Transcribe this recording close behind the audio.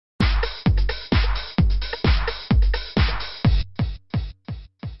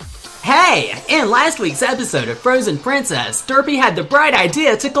Hey, in last week's episode of Frozen Princess, Derpy had the bright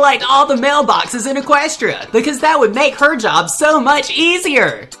idea to collect all the mailboxes in Equestria, because that would make her job so much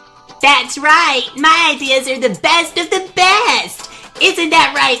easier. That's right, my ideas are the best of the best! Isn't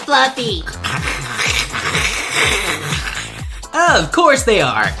that right, Fluffy? Of course they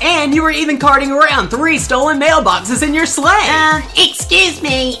are, and you were even carting around 3 stolen mailboxes in your sleigh! Excuse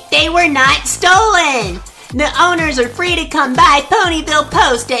me, they were not stolen! The owners are free to come by Ponyville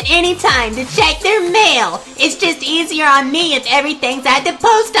Post at any time to check their mail. It's just easier on me if everything's at the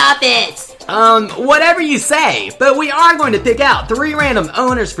post office. Whatever you say, but we are going to pick out 3 random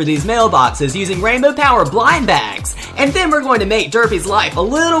owners for these mailboxes using Rainbow Power blind bags. And then we're going to make Derpy's life a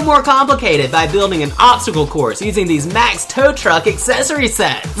little more complicated by building an obstacle course using these Max tow truck accessory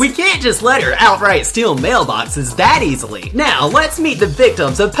sets. We can't just let her outright steal mailboxes that easily. Now, let's meet the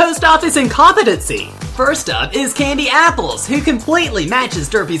victims of post office incompetency. First up is Candy Apples, who completely matches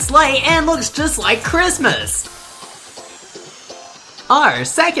Derpy's sleigh and looks just like Christmas. Our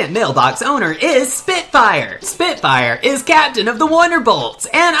second mailbox owner is Spitfire. Spitfire is captain of the Wonderbolts,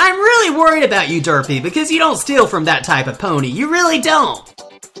 and I'm really worried about you, Derpy, because you don't steal from that type of pony. You really don't.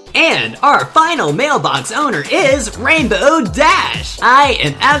 And our final mailbox owner is Rainbow Dash. I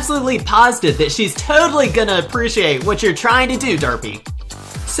am absolutely positive that she's totally gonna appreciate what you're trying to do, Derpy.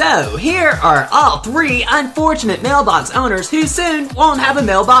 So, here are all 3 unfortunate mailbox owners who soon won't have a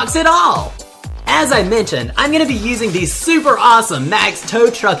mailbox at all. As I mentioned, I'm going to be using these super awesome Max tow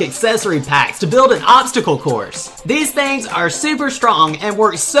truck accessory packs to build an obstacle course. These things are super strong and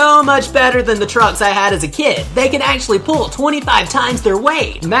work so much better than the trucks I had as a kid. They can actually pull 25 times their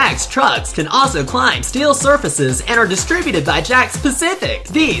weight. Max trucks can also climb steel surfaces and are distributed by Jakks Pacific.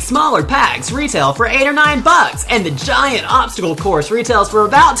 These smaller packs retail for $8 or $9, and the giant obstacle course retails for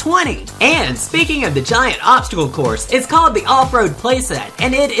about $20. And speaking of the giant obstacle course, it's called the Offroad Playset,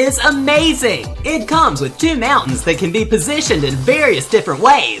 and it is amazing. It comes with 2 mountains that can be positioned in various different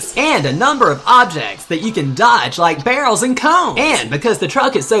ways, and a number of objects that you can dodge like barrels and cones. And because the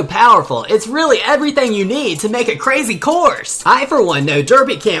truck is so powerful, it's really everything you need to make a crazy course. I for one know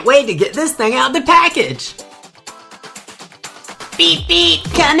Derpy can't wait to get this thing out of the package. Beep beep,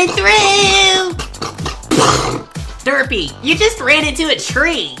 coming through! Derpy, you just ran into a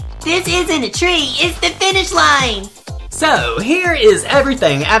tree. This isn't a tree, it's the finish line. So, here is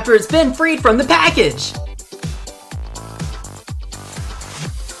everything after it's been freed from the package.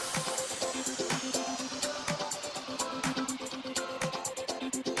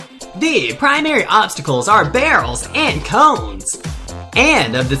 The primary obstacles are barrels and cones.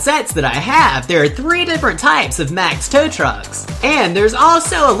 And of the sets that I have, there are 3 different types of Max tow trucks. And there's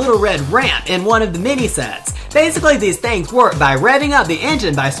also a little red ramp in one of the mini sets. Basically, these things work by revving up the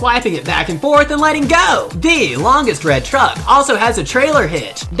engine by swiping it back and forth and letting go. The longest red truck also has a trailer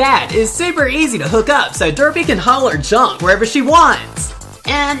hitch. That is super easy to hook up so Derpy can haul her junk wherever she wants.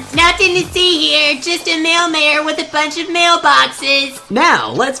 Nothing to see here, just a mail mare with a bunch of mailboxes. Now,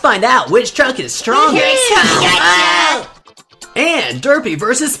 let's find out which truck is strongest. Gotcha. And Derpy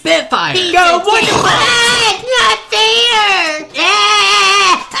versus Spitfire. Go Wonderbolts! Not fair!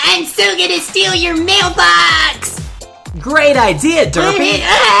 I'm so gonna steal your mailbox! Great idea, Derpy!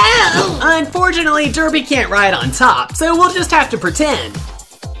 Unfortunately, Derpy can't ride on top, so we'll just have to pretend.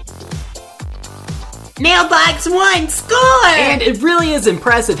 Mailbox 1, score! And it really is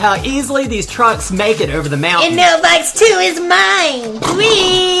impressive how easily these trucks make it over the mountain. And mailbox 2 is mine!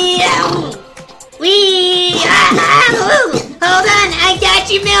 Whee! Whee! Hold on, I got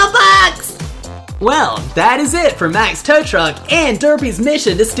you, mailbox! Well, that is it for Max Tow Truck and Derpy's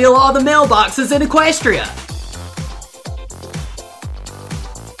mission to steal all the mailboxes in Equestria.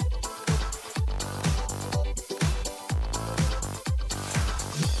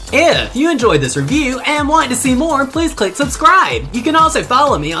 If you enjoyed this review and want to see more, please click subscribe. You can also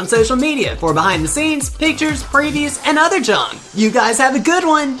follow me on social media for behind the scenes, pictures, previews, and other junk. You guys have a good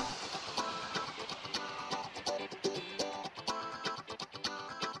one!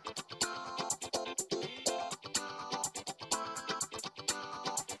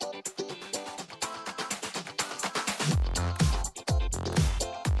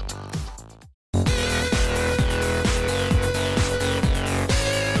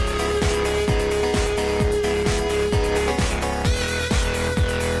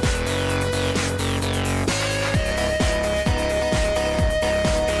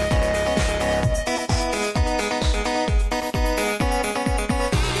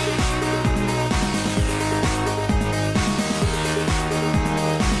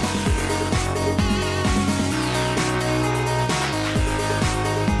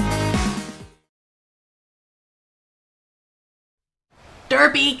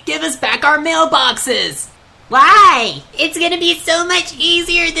 Derpy, give us back our mailboxes! Why? It's gonna be so much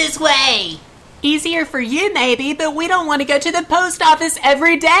easier this way. Easier for you, maybe, but we don't want to go to the post office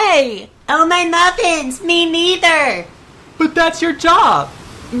every day! Oh, my muffins! Me neither! But that's your job!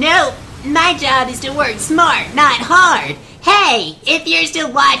 Nope, my job is to work smart, not hard. Hey, if you're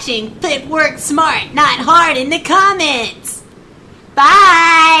still watching, put work smart, not hard in the comments.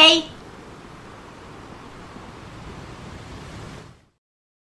 Bye!